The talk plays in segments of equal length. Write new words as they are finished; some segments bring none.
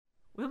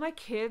will my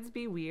kids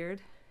be weird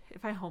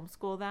if I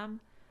homeschool them?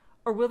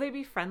 Or will they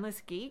be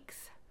friendless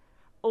geeks?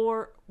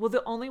 Or will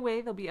the only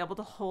way they'll be able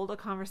to hold a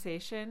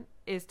conversation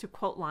is to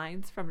quote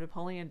lines from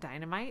Napoleon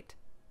Dynamite?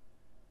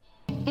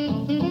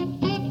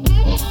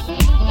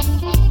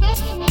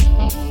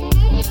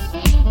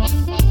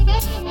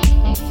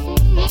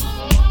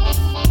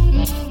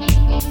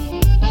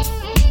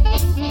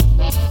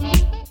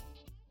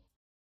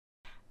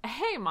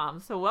 Hey mom,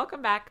 so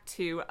welcome back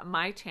to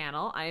my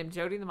channel. I am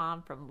Jody the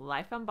mom from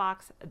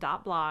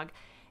lifeunbox.blog,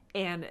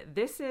 and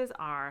this is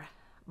our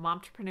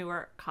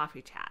Momtrepreneur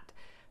coffee chat.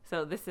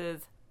 So this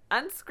is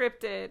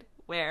unscripted,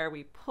 where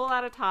we pull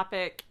out a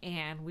topic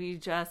and we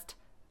just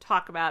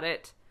talk about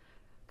it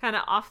kind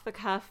of off the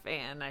cuff,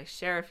 and I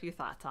share a few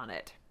thoughts on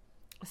it.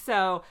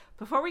 So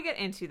before we get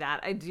into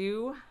that, I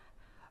do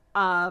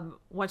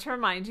want to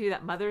remind you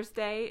that Mother's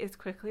Day is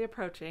quickly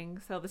approaching.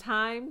 So the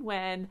time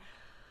when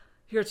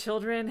your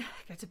children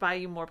get to buy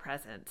you more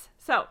presents.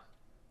 So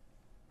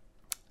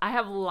I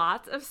have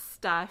lots of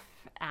stuff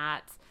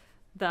at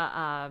the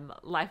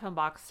Life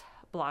Unbox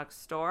blog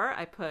store.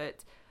 I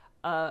put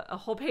a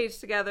whole page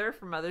together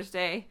for Mother's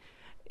Day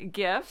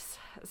gifts.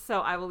 So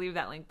I will leave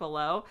that link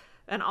below.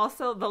 And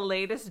also the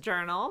latest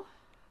journal,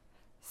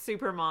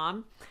 Super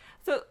Mom.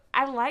 So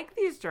I like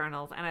these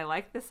journals and I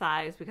like the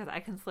size because I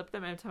can slip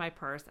them into my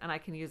purse and I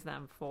can use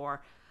them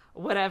for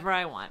whatever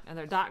I want. And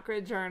they're dot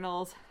grid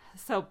journals.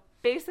 So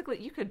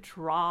basically you could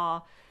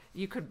draw,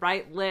 you could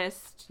write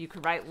lists,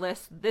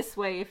 this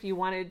way if you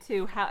wanted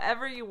to,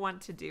 however you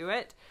want to do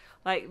it.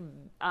 Like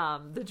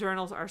the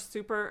journals are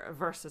super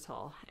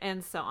versatile.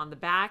 And so on the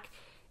back,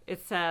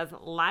 it says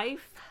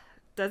life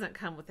doesn't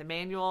come with a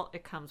manual,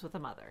 it comes with a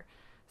mother.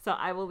 So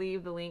I will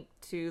leave the link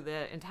to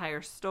the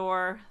entire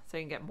store so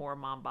you can get more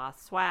Mom Boss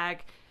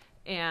swag.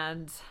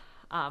 And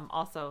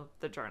also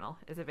the journal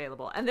is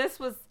available. And this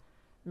was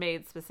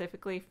made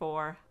specifically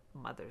for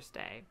Mother's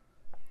Day.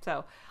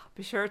 So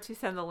be sure to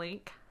send the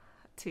link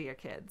to your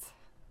kids.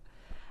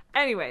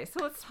 Anyway, so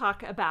let's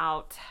talk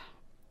about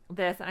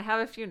this. And I have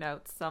a few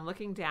notes, so I'm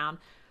looking down.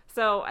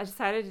 So I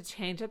decided to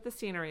change up the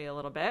scenery a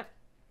little bit.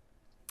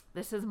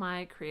 This is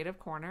my creative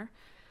corner.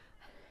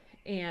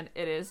 And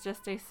it is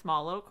just a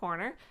small little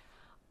corner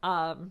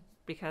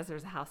because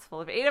there's a house full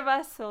of 8 of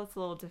us, so it's a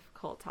little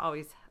difficult to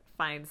always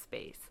find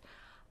space.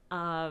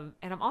 And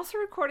I'm also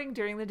recording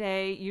during the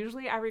day.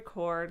 Usually I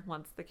record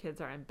once the kids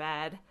are in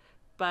bed,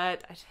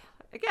 but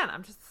again,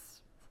 I'm just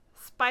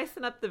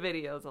spicing up the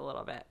videos a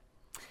little bit.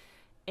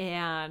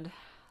 And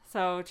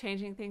so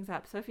changing things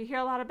up. So if you hear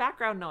a lot of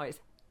background noise,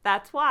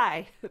 that's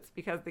why. It's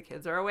because the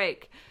kids are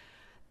awake.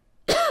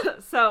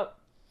 So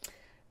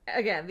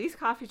again, these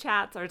coffee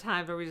chats are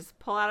times where we just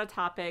pull out a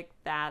topic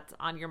that's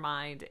on your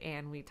mind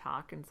and we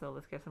talk. And so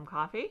let's get some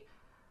coffee.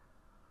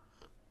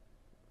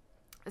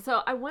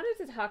 So I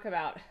wanted to talk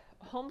about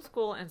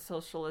homeschool and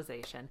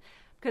socialization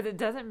because it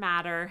doesn't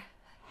matter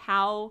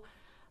how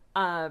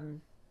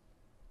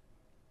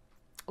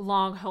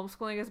long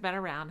homeschooling has been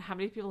around, how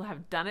many people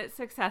have done it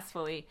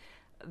successfully.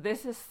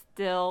 This is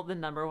still the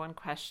number one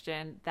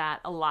question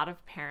that a lot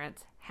of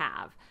parents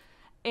have.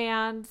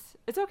 And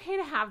it's okay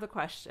to have the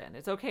question.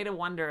 It's okay to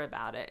wonder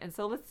about it. And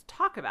so let's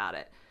talk about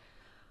it.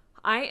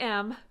 I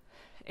am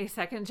a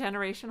second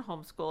generation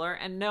homeschooler,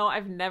 and no,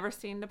 I've never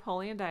seen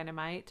Napoleon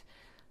Dynamite.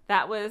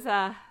 That was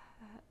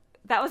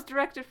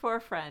directed for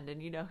a friend,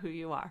 and you know who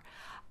you are.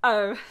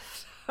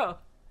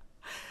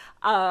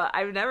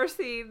 I've never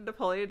seen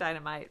Napoleon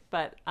Dynamite,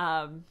 but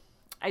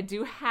I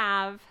do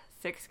have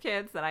 6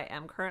 kids that I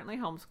am currently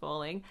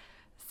homeschooling.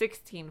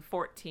 16,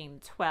 14,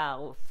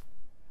 12,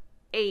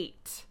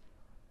 8,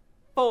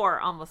 4,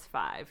 almost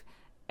 5,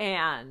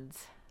 and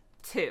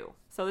 2.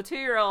 So the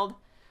 2-year-old,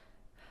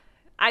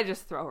 I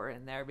just throw her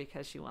in there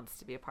because she wants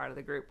to be a part of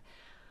the group.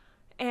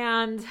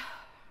 And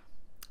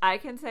I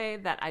can say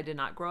that I did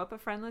not grow up a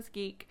friendless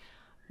geek.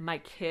 My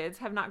kids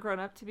have not grown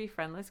up to be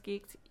friendless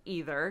geeks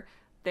either.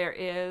 There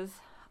is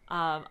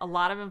a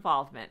lot of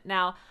involvement.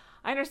 Now,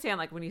 I understand,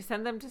 like, when you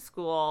send them to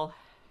school,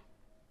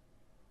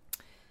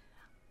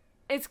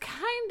 it's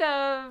kind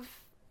of,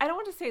 I don't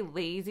want to say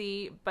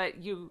lazy,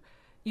 but you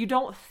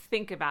don't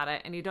think about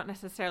it and you don't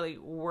necessarily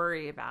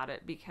worry about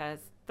it because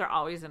they're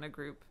always in a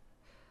group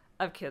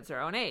of kids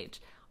their own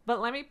age. But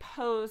let me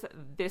pose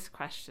this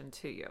question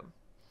to you.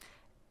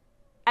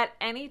 At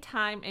any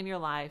time in your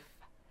life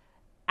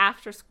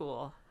after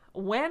school,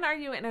 when are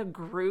you in a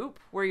group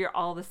where you're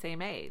all the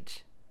same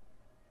age?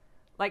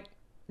 Like,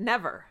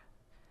 never.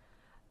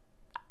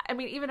 I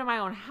mean, even in my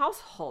own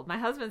household, my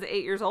husband's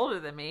 8 years older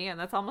than me, and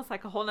that's almost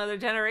like a whole nother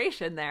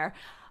generation there.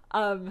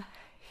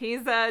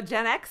 He's a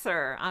Gen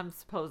Xer. I'm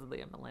supposedly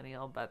a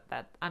millennial, but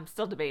I'm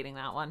still debating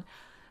that one.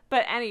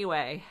 But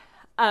anyway,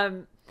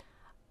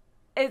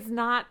 it's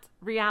not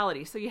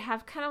reality. So you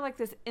have kind of like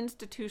this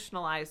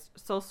institutionalized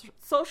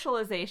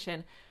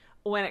socialization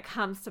when it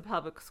comes to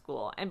public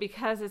school. And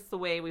because it's the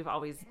way we've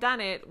always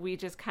done it, we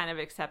just kind of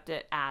accept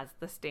it as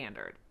the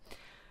standard.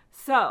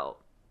 So,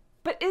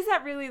 but is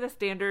that really the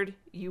standard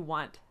you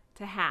want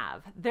to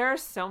have? There are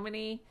so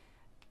many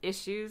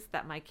issues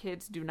that my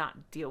kids do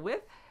not deal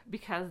with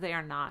because they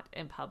are not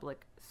in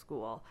public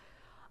school.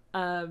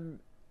 Body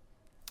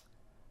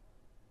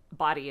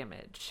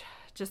image,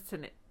 just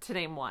to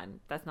name one.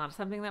 That's not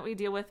something that we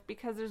deal with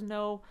because there's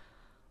no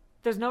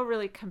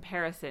really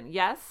comparison.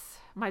 Yes,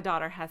 my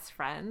daughter has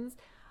friends,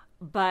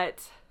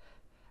 but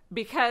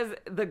because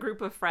the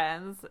group of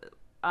friends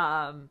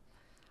are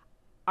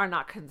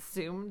not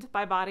consumed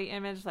by body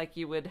image like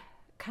you would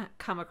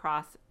come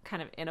across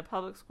kind of in a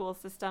public school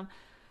system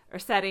or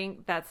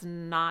setting, that's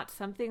not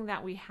something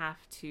that we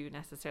have to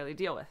necessarily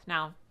deal with.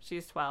 Now,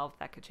 she's 12,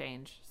 that could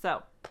change.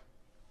 So,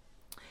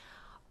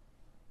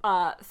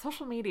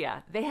 social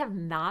media. They have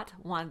not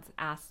once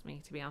asked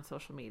me to be on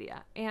social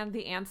media. And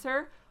the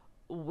answer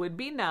would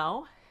be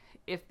no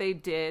if they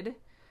did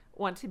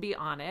want to be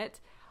on it.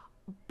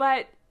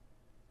 But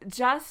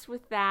just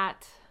with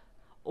that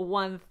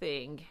one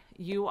thing,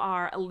 you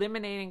are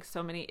eliminating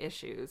so many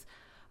issues.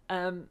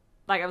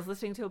 Like I was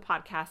listening to a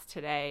podcast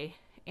today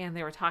and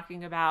they were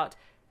talking about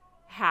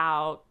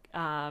how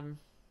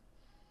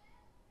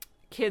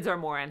kids are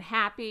more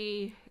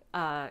unhappy,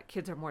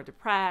 kids are more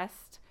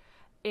depressed,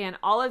 and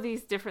all of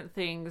these different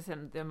things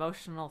and the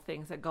emotional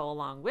things that go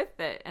along with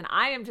it. And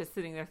I am just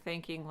sitting there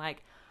thinking,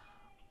 like,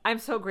 I'm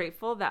so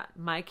grateful that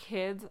my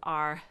kids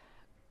are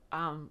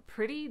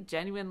pretty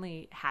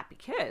genuinely happy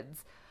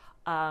kids.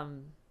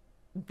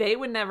 They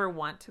would never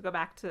want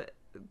to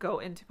go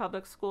into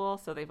public school.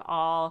 So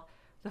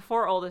the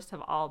 4 oldest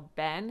have all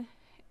been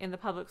in the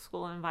public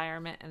school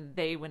environment, and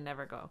they would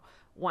never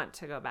want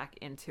to go back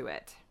into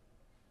it.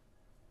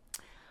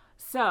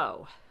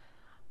 So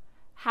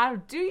how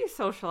do you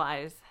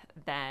socialize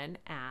then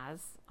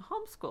as a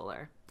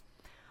homeschooler?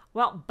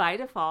 Well, by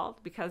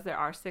default, because there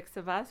are 6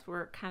 of us,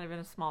 we're kind of in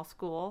a small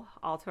school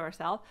all to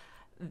ourselves,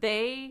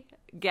 they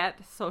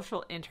get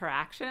social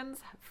interactions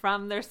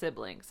from their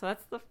siblings. So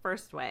that's the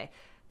first way.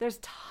 There's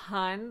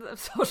tons of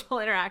social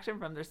interaction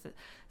from their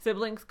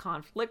siblings,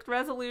 conflict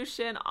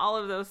resolution, all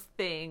of those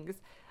things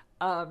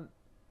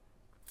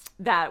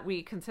that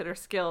we consider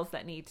skills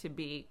that need to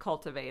be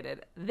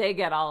cultivated. They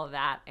get all of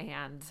that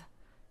and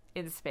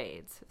in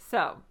spades.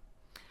 So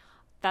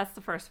that's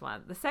the first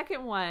one. The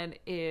second one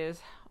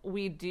is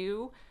we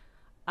do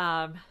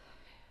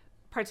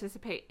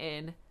participate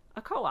in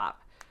a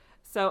co-op.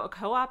 So a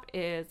co-op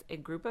is a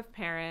group of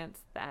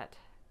parents that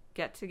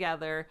get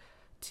together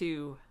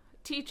to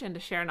teach and to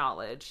share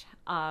knowledge.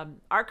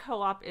 Our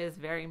co-op is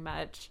very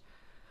much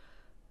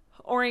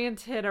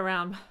oriented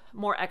around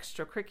more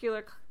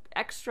extracurricular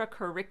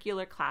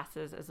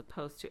classes as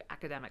opposed to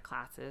academic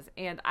classes.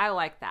 And I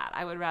like that.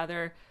 I would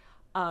rather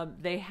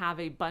they have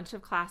a bunch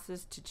of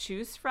classes to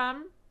choose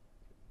from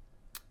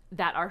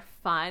that are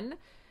fun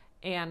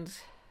and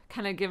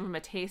kind of give them a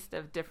taste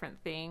of different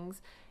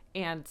things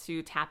and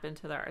to tap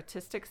into their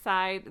artistic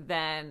side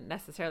than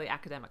necessarily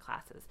academic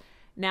classes.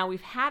 Now,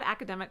 we've had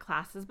academic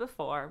classes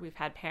before. We've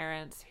had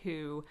parents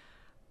who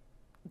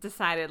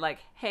decided, like,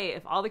 hey,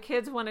 if all the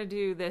kids want to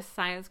do this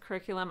science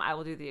curriculum, I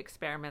will do the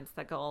experiments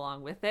that go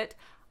along with it.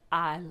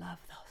 I love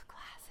those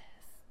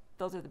classes.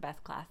 Those are the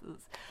best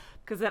classes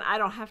because then I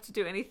don't have to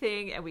do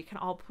anything and we can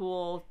all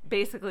pool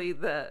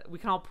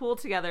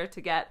together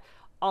to get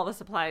all the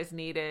supplies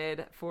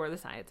needed for the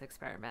science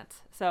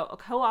experiments. So a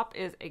co-op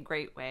is a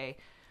great way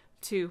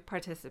to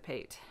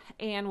participate.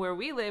 And where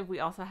we live, we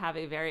also have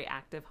a very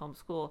active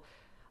homeschool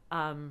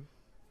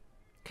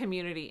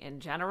community in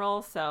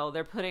general. So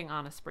they're putting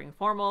on a spring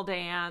formal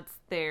dance.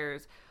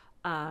 There's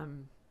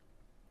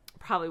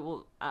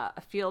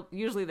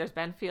usually there's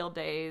been field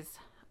days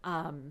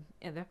in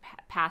the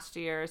past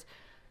years.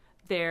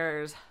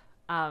 There's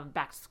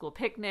back to school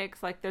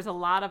picnics. Like there's a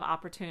lot of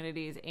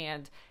opportunities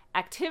and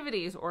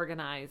activities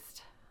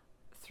organized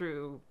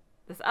through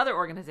this other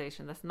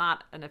organization that's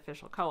not an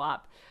official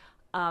co-op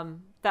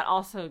that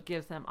also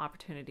gives them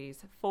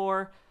opportunities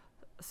for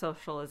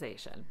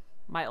socialization.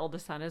 My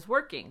oldest son is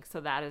working, so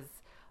that is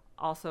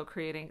also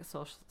creating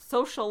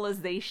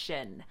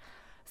socialization.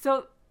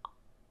 So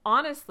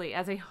honestly,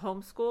 as a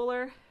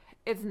homeschooler,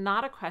 it's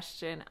not a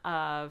question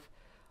of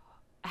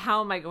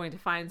how am I going to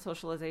find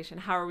socialization?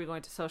 How are we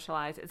going to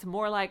socialize? It's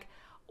more like,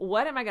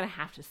 what am I going to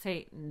have to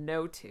say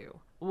no to?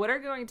 What are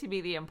going to be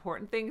the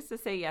important things to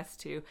say yes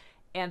to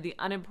and the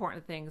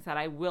unimportant things that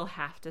I will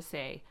have to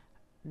say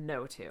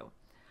no to?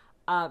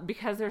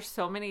 Because there's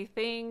so many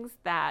things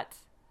that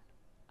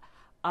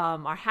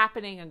are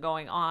happening and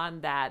going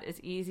on that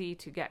it's easy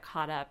to get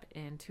caught up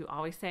into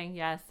always saying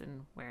yes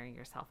and wearing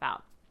yourself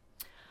out.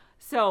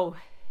 So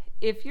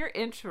if you're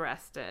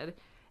interested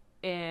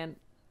in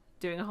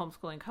doing a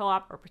homeschooling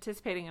co-op or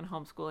participating in a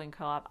homeschooling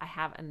co-op, I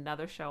have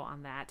another show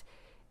on that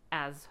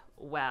as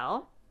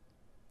well.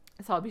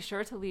 So I'll be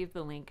sure to leave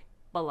the link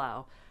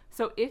below.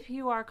 So if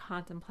you are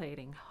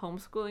contemplating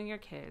homeschooling your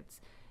kids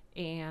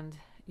and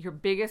your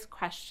biggest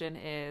question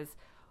is,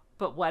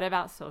 but what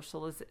about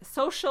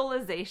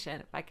socialization,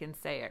 if I can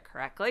say it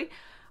correctly,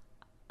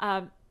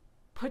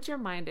 put your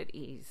mind at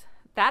ease.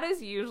 That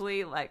is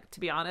usually, like, to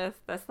be honest,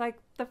 that's like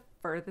the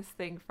furthest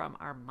thing from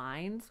our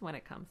minds when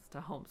it comes to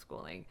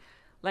homeschooling.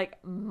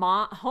 Like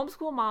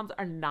homeschool moms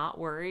are not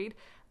worried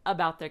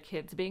about their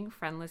kids being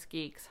friendless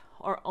geeks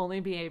or only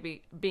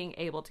being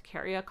able to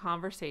carry a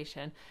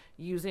conversation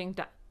using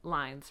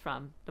lines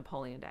from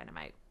Napoleon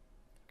Dynamite.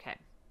 Okay,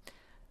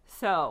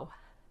 so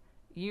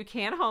you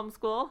can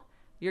homeschool.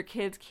 Your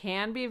kids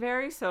can be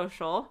very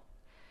social.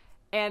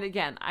 And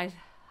again, I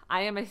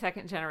am a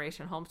second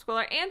generation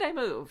homeschooler and I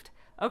moved.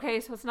 Okay,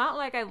 so it's not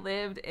like I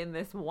lived in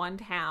this one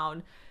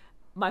town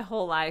my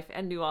whole life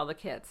and knew all the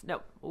kids.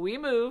 No, we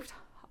moved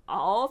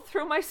all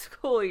through my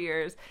school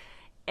years.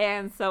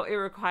 And so it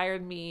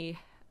required me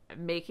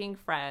making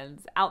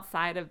friends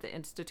outside of the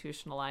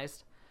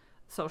institutionalized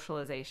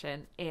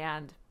socialization.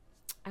 And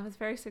I was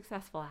very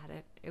successful at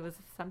it. It was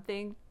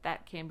something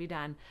that can be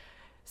done.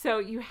 So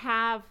you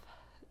have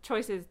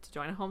choices to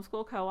join a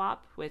homeschool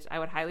co-op, which I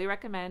would highly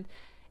recommend.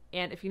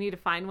 And if you need to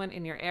find one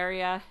in your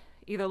area,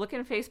 either look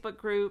in Facebook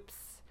groups,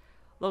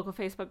 local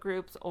Facebook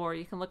groups, or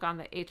you can look on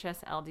the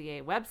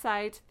HSLDA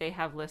website. They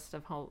have lists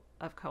of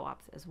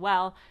co-ops as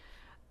well.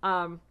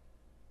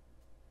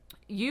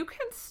 You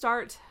can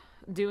start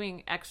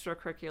doing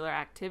extracurricular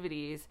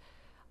activities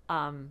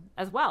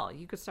as well.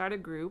 You could start a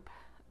group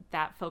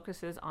that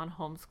focuses on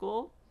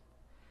homeschool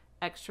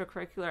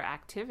extracurricular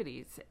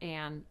activities,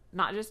 and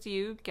not just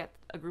you, get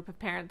a group of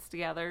parents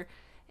together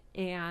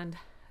and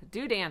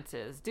do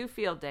dances, do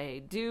field day,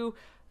 do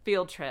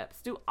field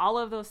trips, do all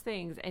of those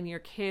things, and your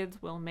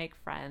kids will make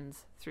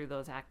friends through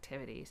those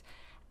activities.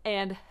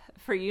 And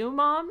for you,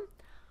 mom,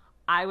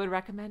 I would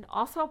recommend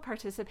also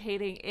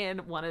participating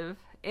in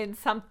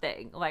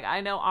something. Like,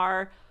 I know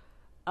our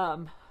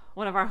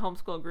one of our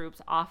homeschool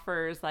groups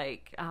offers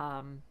like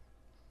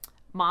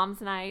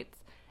mom's nights,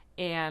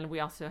 and we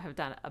also have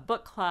done a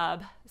book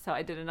club. So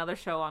I did another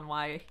show on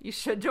why you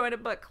should join a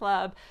book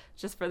club,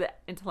 just for the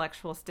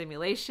intellectual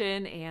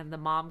stimulation and the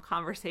mom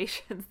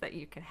conversations that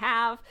you can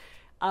have.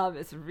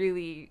 It's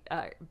really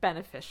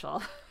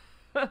beneficial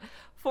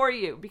for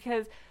you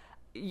because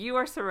you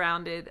are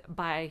surrounded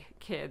by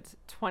kids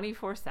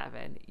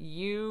 24/7.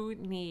 You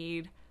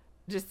need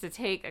just to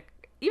take,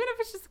 even if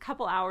it's just a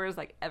couple hours,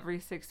 like every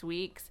 6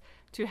 weeks,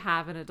 to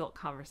have an adult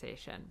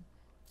conversation.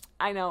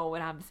 I know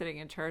when I'm sitting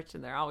in church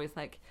and they're always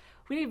like,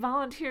 we need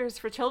volunteers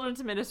for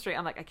children's ministry.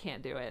 I'm like, I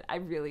can't do it. I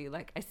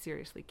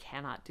seriously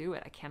cannot do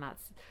it. I cannot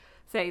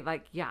say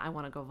like, yeah, I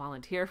want to go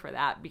volunteer for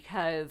that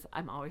because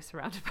I'm always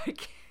surrounded by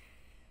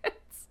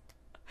kids.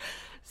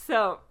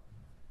 So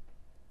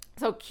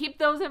keep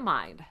those in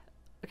mind.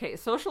 Okay,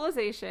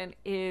 socialization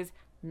is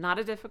not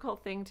a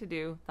difficult thing to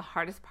do. The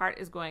hardest part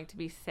is going to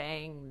be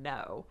saying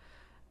no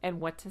and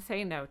what to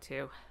say no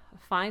to.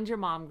 Find your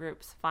mom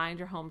groups, find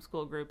your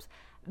homeschool groups.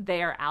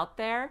 They are out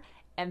there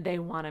and they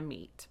want to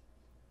meet.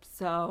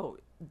 So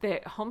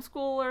the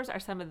homeschoolers are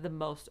some of the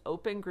most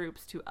open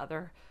groups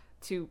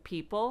to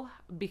people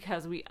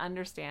because we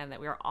understand that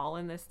we are all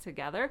in this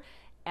together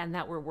and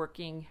that we're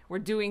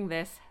doing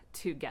this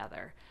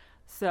together.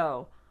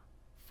 So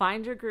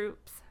find your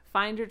groups,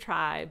 find your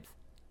tribes,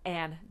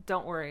 and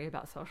don't worry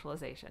about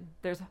socialization.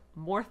 There's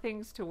more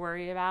things to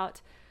worry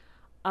about.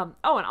 And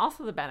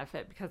also the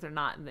benefit, because they're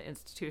not in the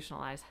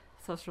institutionalized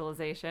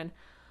socialization,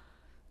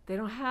 they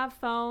don't have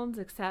phones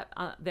except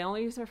they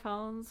only use their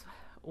phones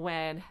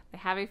when they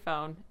have a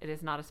phone. It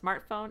is not a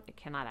smartphone. It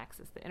cannot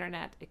access the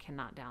internet. It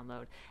cannot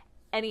download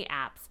any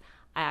apps.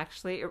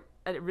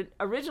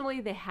 Originally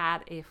they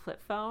had a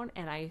flip phone,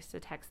 and I used to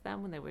text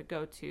them when they would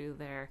go to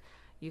their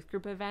youth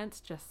group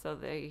events just so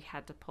they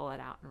had to pull it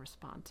out and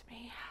respond to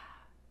me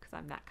because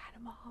I'm that kind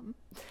of mom.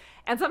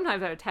 And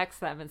sometimes I would text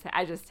them and say,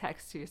 I just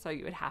text you, so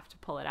you would have to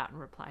pull it out and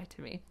reply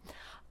to me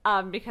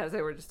because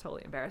they were just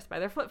totally embarrassed by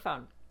their flip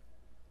phone.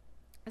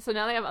 So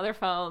now they have other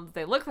phones.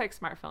 They look like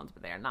smartphones,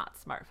 but they are not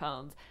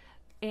smartphones.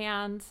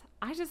 And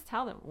I just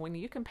tell them, when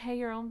you can pay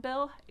your own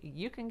bill,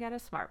 you can get a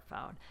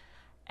smartphone.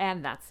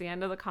 And that's the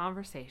end of the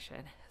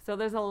conversation. So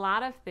there's a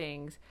lot of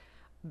things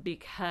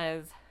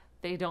because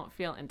they don't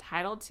feel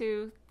entitled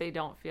to. They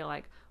don't feel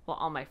like, well,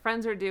 all my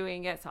friends are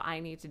doing it, so I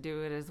need to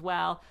do it as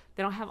well.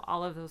 They don't have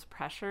all of those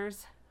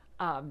pressures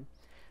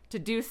to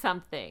do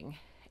something.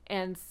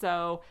 And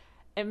so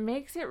it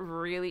makes it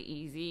really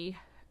easy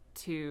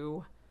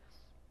to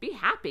be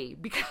happy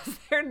because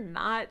they're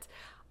not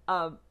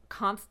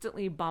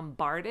constantly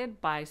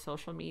bombarded by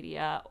social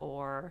media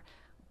or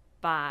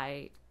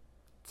by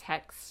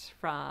texts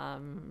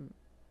from,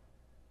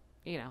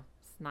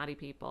 snotty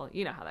people.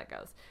 You know how that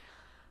goes.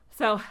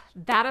 So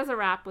that is a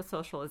wrap with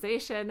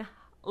socialization.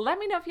 Let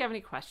me know if you have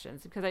any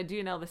questions, because I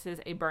do know this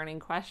is a burning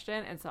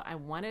question. And so I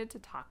wanted to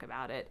talk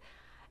about it,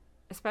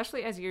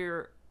 especially as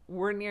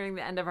we're nearing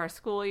the end of our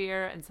school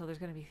year. And so there's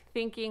going to be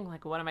thinking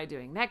like, what am I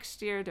doing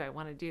next year? Do I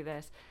want to do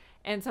this?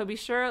 And so be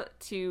sure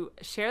to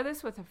share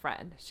this with a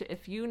friend.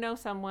 If you know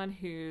someone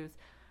who's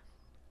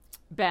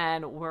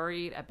been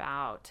worried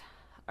about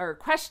or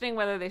questioning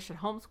whether they should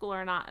homeschool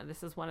or not, and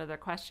this is one of their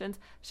questions,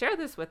 share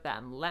this with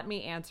them. Let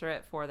me answer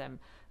it for them.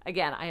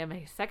 Again, I am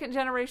a second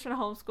generation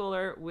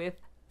homeschooler with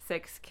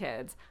 6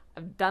 kids.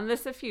 I've done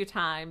this a few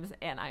times,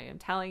 and I am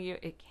telling you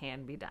it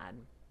can be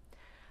done.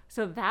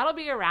 So that'll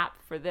be a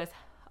wrap for this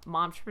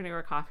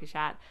Momtrepreneur Coffee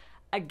Chat.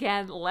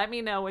 again, let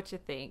me know what you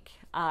think.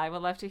 I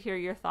would love to hear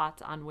your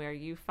thoughts on where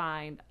you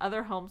find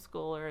other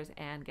homeschoolers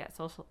and get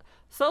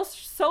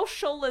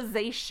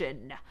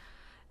socialization.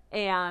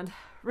 And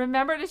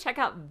remember to check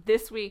out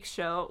this week's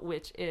show,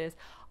 which is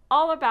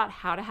all about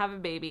how to have a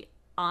baby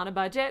on a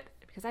budget,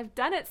 because I've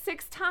done it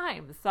 6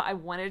 times. So I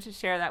wanted to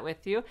share that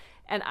with you,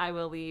 and I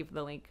will leave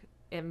the link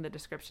in the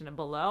description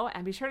below.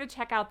 And be sure to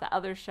check out the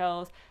other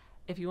shows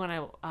if you want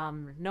to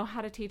know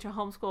how to teach a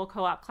homeschool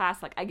co-op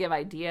class. Like, I give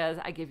ideas,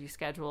 I give you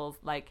schedules.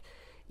 Like,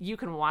 you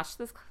can watch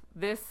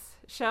this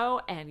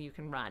show and you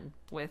can run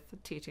with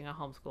teaching a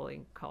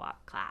homeschooling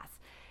co-op class.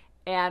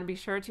 And be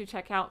sure to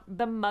check out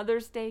the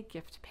Mother's Day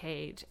gift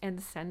page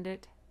and send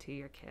it to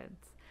your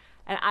kids.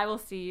 And I will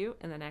see you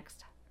in the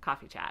next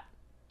coffee chat.